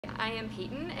I am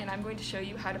Peyton, and I'm going to show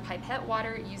you how to pipette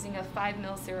water using a 5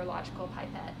 ml serological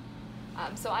pipette.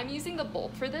 So I'm using the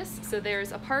bolt for this. So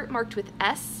there's a part marked with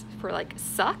S for like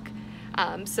suck.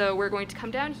 So we're going to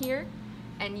come down here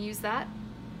and use that.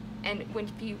 And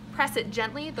if you press it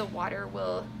gently, the water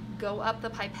will go up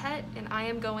the pipette, and I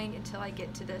am going until I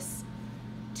get to this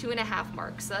 2.5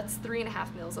 mark. So that's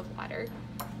 3.5 mils of water.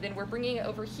 Then we're bringing it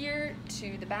over here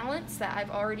to the balance that I've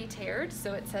already tared.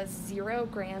 So it says 0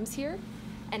 grams here.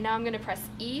 And now I'm going to press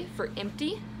E for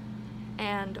empty,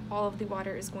 and all of the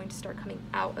water is going to start coming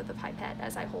out of the pipette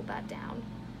as I hold that down.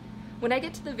 When I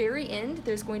get to the very end,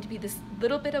 there's going to be this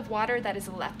little bit of water that is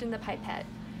left in the pipette.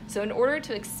 So in order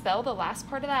to expel the last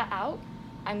part of that out,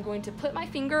 I'm going to put my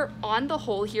finger on the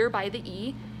hole here by the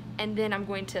E, and then I'm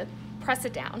going to press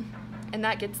it down, and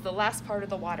that gets the last part of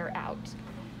the water out.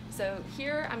 So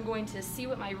here I'm going to see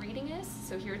what my reading is.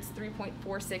 So here it's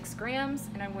 3.46 grams,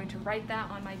 and I'm going to write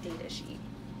that on my data sheet.